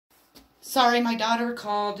Sorry, my daughter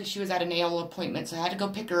called. She was at a nail appointment, so I had to go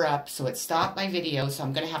pick her up. So it stopped my video, so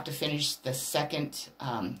I'm going to have to finish the second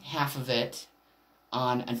half of it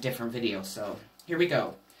on a different video. So here we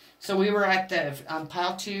go. So we were at the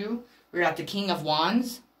pile 2. We were at the King of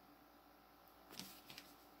Wands.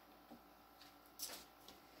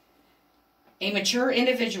 A mature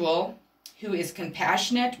individual who is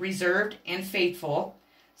compassionate, reserved, and faithful,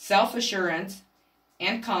 self-assurance,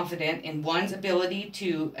 and confident in one's ability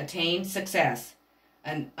to attain success.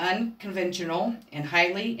 An unconventional and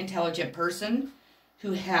highly intelligent person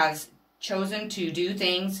who has chosen to do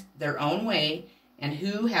things their own way and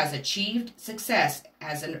who has achieved success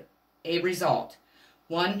as a result.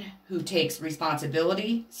 One who takes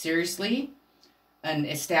responsibility seriously. An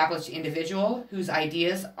established individual whose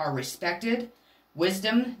ideas are respected.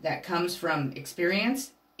 Wisdom that comes from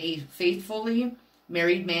experience. A faithfully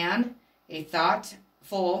married man. A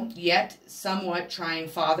thoughtful yet somewhat trying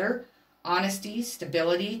father. Honesty,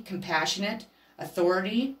 stability, compassionate,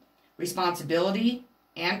 authority, responsibility,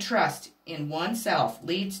 and trust in oneself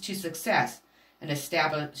leads to success. An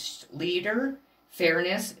established leader,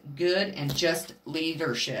 fairness, good and just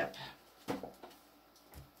leadership.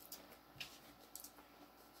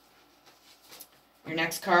 Your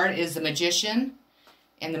next card is the Magician,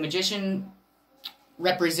 and the Magician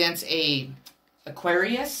represents a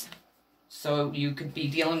Aquarius. So you could be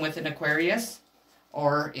dealing with an Aquarius,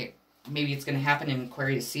 or maybe it's going to happen in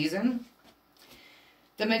Aquarius season.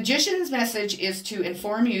 The Magician's message is to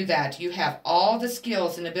inform you that you have all the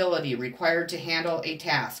skills and ability required to handle a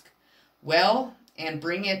task well and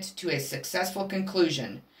bring it to a successful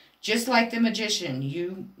conclusion. Just like the Magician,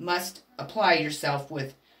 you must apply yourself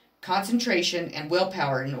with concentration and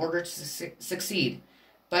willpower in order to succeed,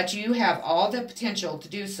 but you have all the potential to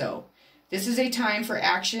do so. This is a time for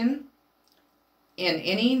action in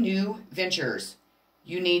any new ventures.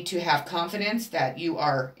 You need to have confidence that you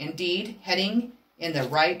are indeed heading in the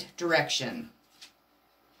right direction.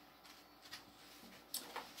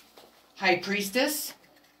 High Priestess.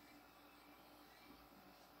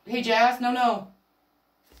 Hey, Jazz, no.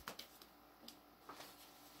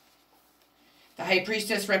 The High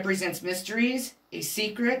Priestess represents mysteries, a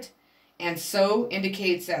secret, and so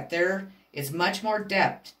indicates that there is much more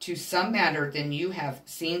depth to some matter than you have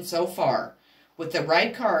seen so far. With the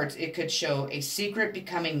right cards, it could show a secret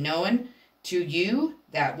becoming known to you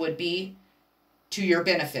that would be to your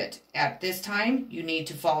benefit. At this time, you need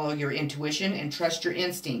to follow your intuition and trust your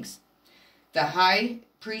instincts. The High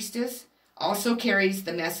Priestess also carries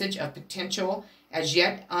the message of potential as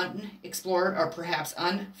yet unexplored or perhaps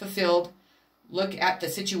unfulfilled. Look at the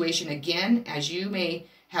situation again, as you may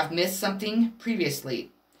have missed something previously.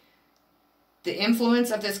 The influence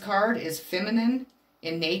of this card is feminine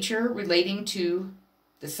in nature, relating to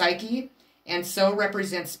the psyche, and so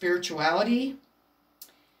represents spirituality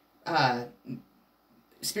and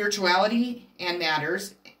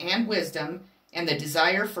matters, and wisdom, and the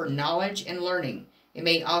desire for knowledge and learning. It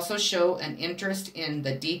may also show an interest in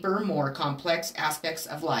the deeper, more complex aspects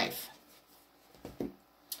of life.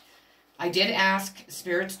 I did ask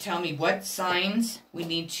Spirit to tell me what signs we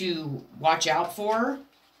need to watch out for,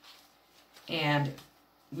 and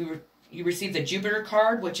you received the Jupiter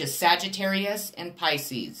card, which is Sagittarius and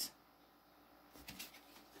Pisces.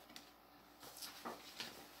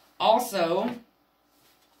 Also,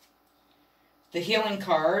 the Healing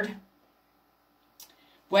card,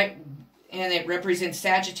 and it represents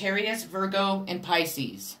Sagittarius, Virgo, and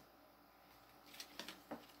Pisces.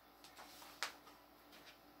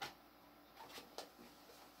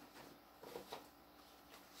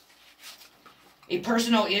 A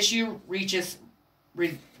personal issue reaches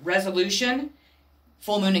resolution.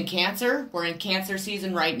 Full moon in Cancer. We're in Cancer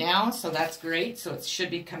season right now, so that's great. So it should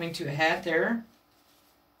be coming to a head there.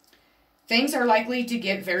 Things are likely to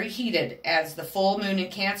get very heated, as the full moon in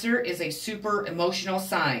Cancer is a super emotional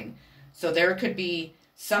sign. So there could be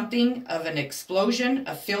something of an explosion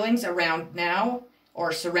of feelings around now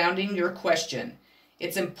or surrounding your question.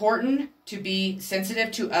 It's important to be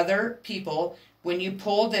sensitive to other people when you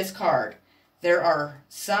pull this card. There are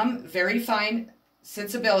some very fine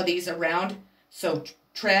sensibilities around, so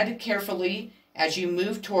tread carefully as you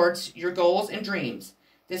move towards your goals and dreams.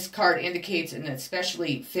 This card indicates an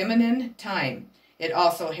especially feminine time. It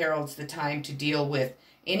also heralds the time to deal with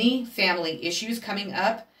any family issues coming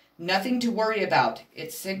up. Nothing to worry about.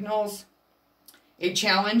 It signals a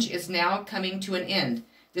challenge is now coming to an end.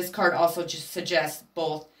 This card also just suggests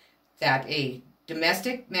both that a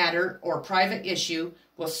domestic matter or private issue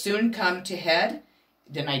will soon come to head.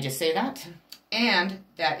 Didn't I just say that? And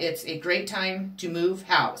that it's a great time to move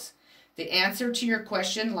house. The answer to your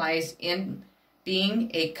question lies in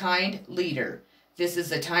being a kind leader. This is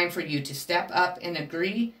the time for you to step up and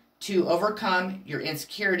agree to overcome your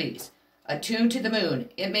insecurities. Attuned to the moon,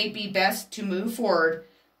 it may be best to move forward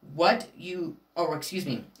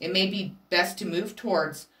it may be best to move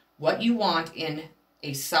towards what you want in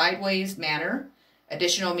a sideways manner.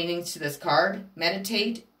 Additional meanings to this card: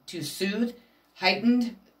 meditate to soothe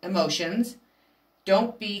heightened emotions.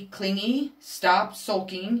 Don't be clingy. Stop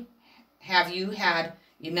sulking. Have you had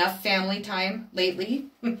enough family time lately?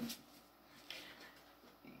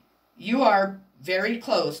 You are very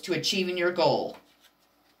close to achieving your goal.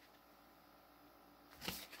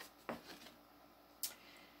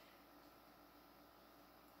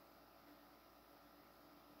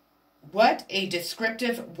 What a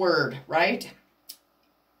descriptive word, right?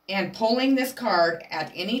 And pulling this card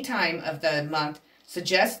at any time of the month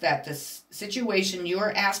suggests that the situation you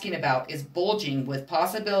are asking about is bulging with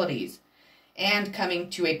possibilities and coming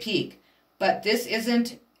to a peak. But this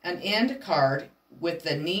isn't an end card with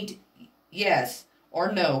the neat yes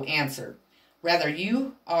or no answer. Rather,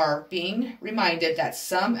 you are being reminded that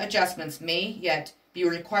some adjustments may yet be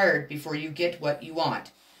required before you get what you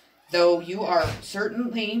want, though you are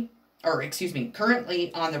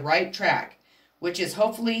currently on the right track, which is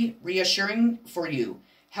hopefully reassuring for you.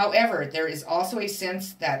 However, there is also a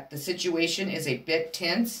sense that the situation is a bit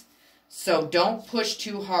tense, so don't push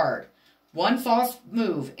too hard. One false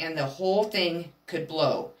move and the whole thing could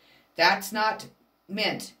blow. That's not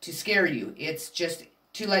meant to scare you. It's just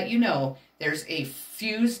to let you know there's a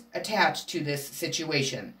fuse attached to this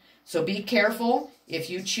situation. So be careful if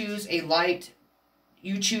you choose to light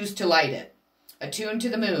it. Attuned to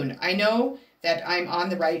the moon. I know that I'm on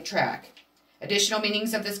the right track. Additional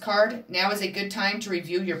meanings of this card. Now is a good time to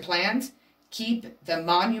review your plans. Keep the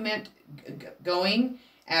monument going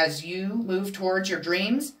as you move towards your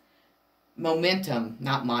dreams. Momentum,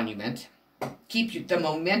 not monument. Keep the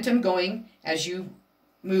momentum going as you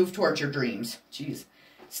move towards your dreams. Jeez.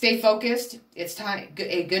 Stay focused. It's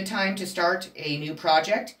a good time to start a new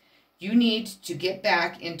project. You need to get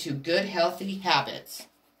back into good, healthy habits.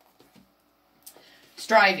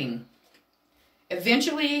 Striving.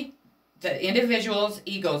 Eventually, the individual's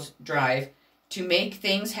ego's drive to make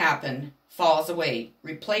things happen falls away,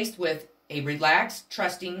 replaced with a relaxed,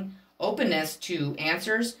 trusting openness to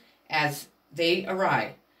answers as they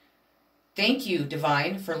arrive. Thank you,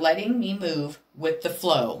 Divine, for letting me move with the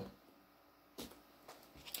flow.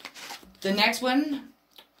 The next one,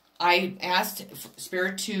 I asked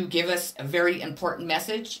Spirit to give us a very important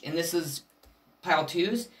message, and this is pile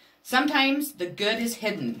 2's. Sometimes the good is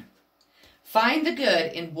hidden. Find the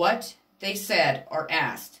good in what they said or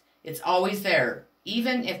asked. It's always there,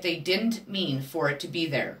 even if they didn't mean for it to be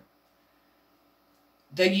there.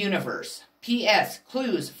 The universe. P.S.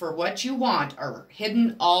 Clues for what you want are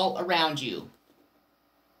hidden all around you.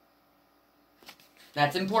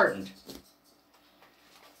 That's important.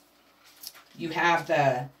 You have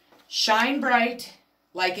the shine bright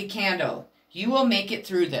like a candle. You will make it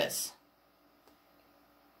through this.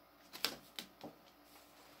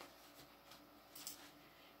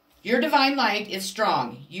 Your divine light is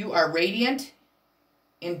strong. You are radiant,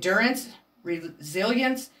 endurance,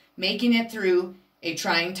 resilience, making it through a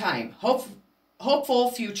trying time.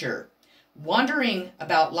 Hopeful future. Wondering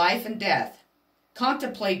about life and death.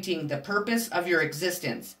 Contemplating the purpose of your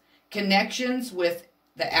existence. Connections with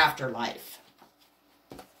the afterlife.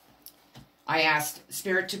 I asked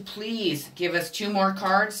Spirit to please give us 2 more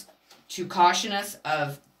cards to caution us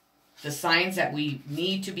of the signs that we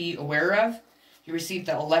need to be aware of. You received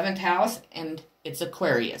the 11th house, and it's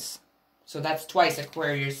Aquarius. So that's twice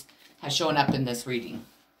Aquarius has shown up in this reading,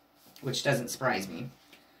 which doesn't surprise me.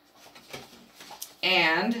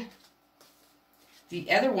 And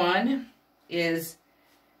the other one is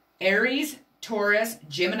Aries, Taurus,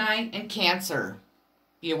 Gemini, and Cancer.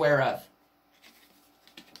 Be aware of.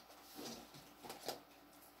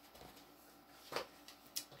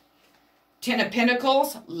 Ten of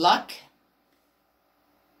Pentacles, luck.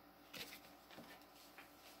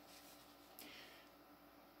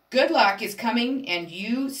 Good luck is coming, and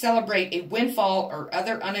you celebrate a windfall or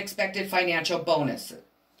other unexpected financial bonus.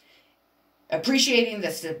 Appreciating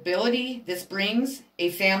the stability this brings, a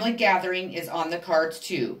family gathering is on the cards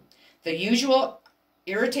too. The usual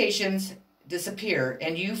irritations disappear,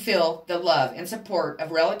 and you feel the love and support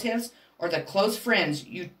of relatives or the close friends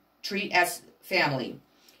you treat as family.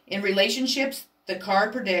 In relationships, the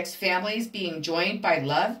card predicts families being joined by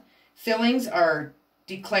love. Feelings are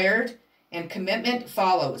declared and commitment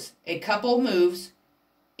follows. A couple moves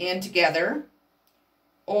in together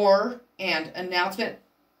and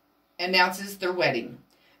announces their wedding.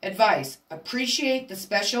 Advice: appreciate the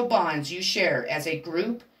special bonds you share as a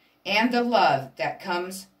group and the love that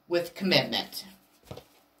comes with commitment.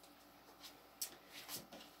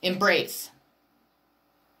 Embrace.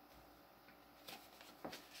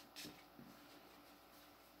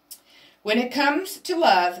 When it comes to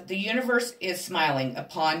love, the universe is smiling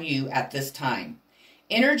upon you at this time.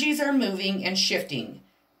 Energies are moving and shifting,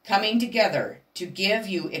 coming together to give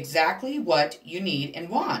you exactly what you need and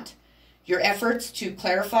want. Your efforts to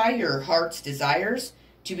clarify your heart's desires,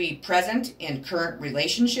 to be present in current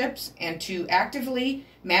relationships, and to actively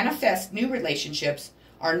manifest new relationships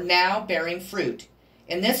are now bearing fruit.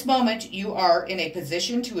 In this moment, you are in a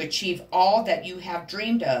position to achieve all that you have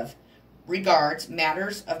dreamed of regards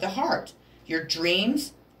matters of the heart. Your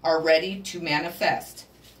dreams are ready to manifest.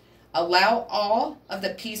 Allow all of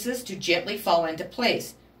the pieces to gently fall into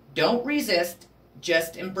place. Don't resist,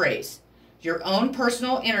 just embrace. Your own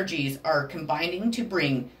personal energies are combining to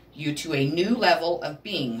bring you to a new level of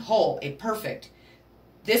being whole, a perfect.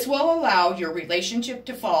 This will allow your relationship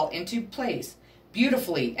to fall into place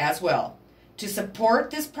beautifully as well. To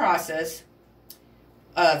support this process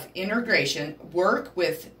of integration, work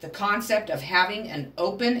with the concept of having an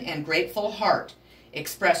open and grateful heart.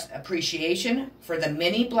 Express appreciation for the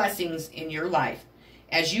many blessings in your life.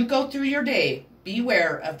 As you go through your day,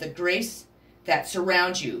 beware of the grace that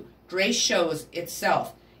surrounds you. Grace shows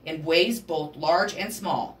itself in ways both large and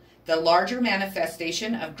small. The larger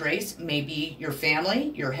manifestation of grace may be your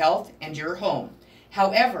family, your health, and your home.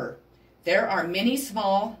 However, there are many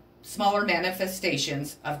smaller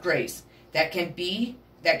manifestations of grace that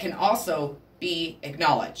can also be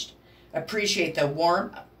acknowledged. Appreciate the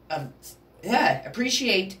warm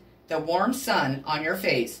sun on your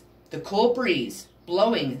face, the cool breeze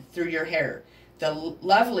blowing through your hair, the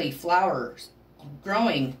lovely flowers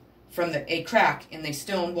growing from a crack in the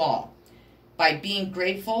stone wall. By being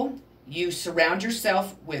grateful, you surround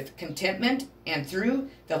yourself with contentment, and through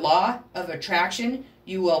the law of attraction,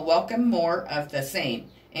 you will welcome more of the same,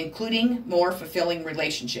 including more fulfilling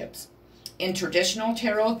relationships. In traditional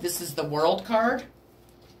tarot, this is the World card.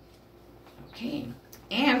 Okay,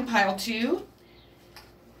 and pile 2,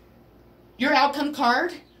 your outcome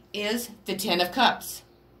card is the Ten of Cups,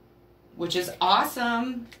 which is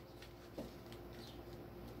awesome.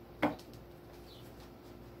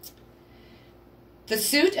 The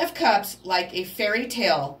Suit of Cups, like a fairy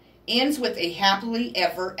tale, ends with a happily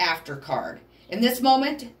ever after card. In this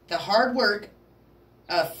moment, the hard work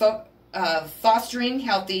of fostering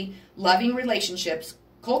healthy, loving relationships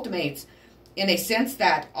culminates in a sense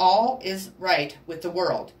that all is right with the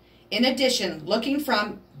world. In addition, looking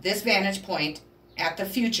from this vantage point at the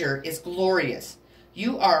future is glorious.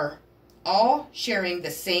 You are all sharing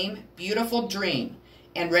the same beautiful dream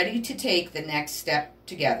and ready to take the next step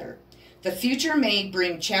together. The future may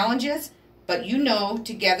bring challenges, but you know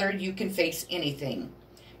together you can face anything.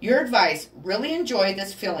 Your advice: really enjoy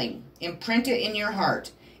this feeling, imprint it in your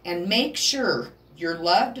heart, and make sure your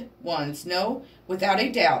loved ones know without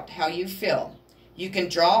a doubt how you feel. You can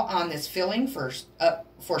draw on this feeling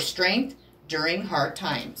for strength during hard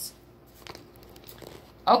times.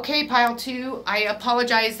 Okay, pile 2, I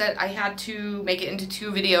apologize that I had to make it into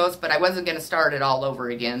 2 videos, but I wasn't going to start it all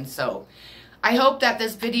over again. So I hope that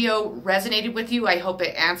this video resonated with you. I hope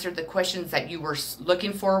it answered the questions that you were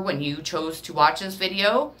looking for when you chose to watch this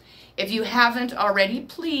video. If you haven't already,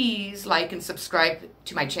 please like and subscribe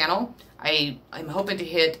to my channel. I'm hoping to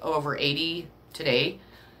hit over 80 today.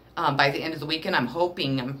 By the end of the weekend,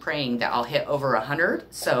 I'm praying that I'll hit over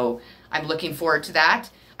 100. So I'm looking forward to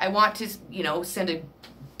that. I want to, send a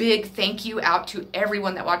big thank you out to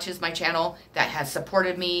everyone that watches my channel, that has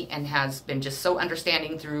supported me and has been just so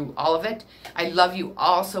understanding through all of it. I love you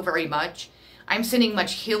all so very much. I'm sending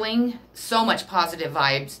much healing, so much positive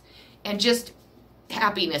vibes, and just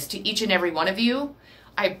happiness to each and every one of you.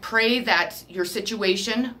 I pray that your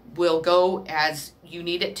situation will go as you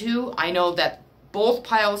need it to. I know that both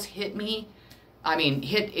piles hit me.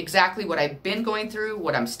 Hit exactly what I've been going through,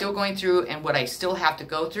 what I'm still going through, and what I still have to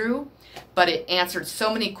go through. But it answered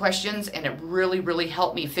so many questions, and it really, really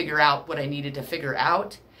helped me figure out what I needed to figure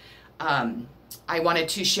out. I wanted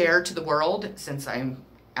to share to the world, since I'm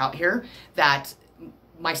out here, that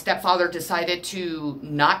my stepfather decided to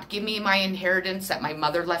not give me my inheritance that my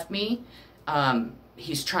mother left me.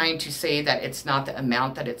 He's trying to say that it's not the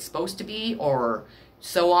amount that it's supposed to be, or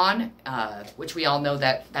so on, which we all know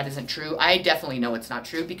that isn't true. I definitely know it's not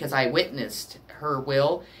true because I witnessed her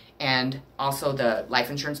will and also the life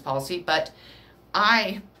insurance policy. But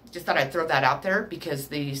I just thought I'd throw that out there because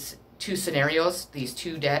these 2 scenarios, these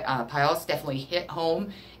 2 piles definitely hit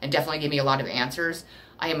home and definitely gave me a lot of answers.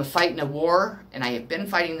 I am fighting a war, and I have been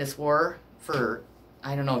fighting this war for,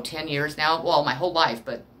 I don't know, 10 years now. Well, my whole life,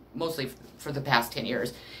 but mostly for the past 10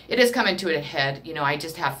 years. It is coming to a head. You know, I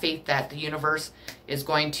just have faith that the universe is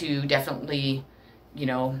going to definitely, you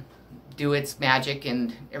know, do its magic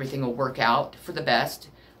and everything will work out for the best.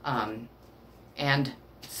 And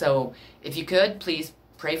so if you could, please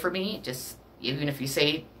pray for me. Just even if you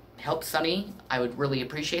say, help Sunny, I would really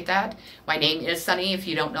appreciate that. My name is Sunny. If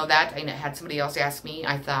you don't know that, I had somebody else ask me.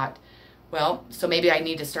 I thought, well, so maybe I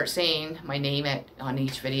need to start saying my name on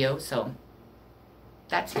each video. So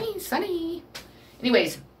that's me, Sunny.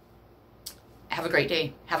 Anyways, have a great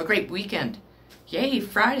day. Have a great weekend. Yay,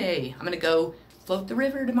 Friday. I'm going to go float the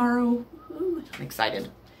river tomorrow. Woo-hoo. I'm excited.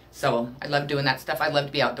 So I love doing that stuff. I love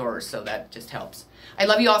to be outdoors, so that just helps. I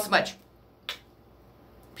love you all so much.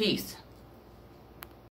 Peace.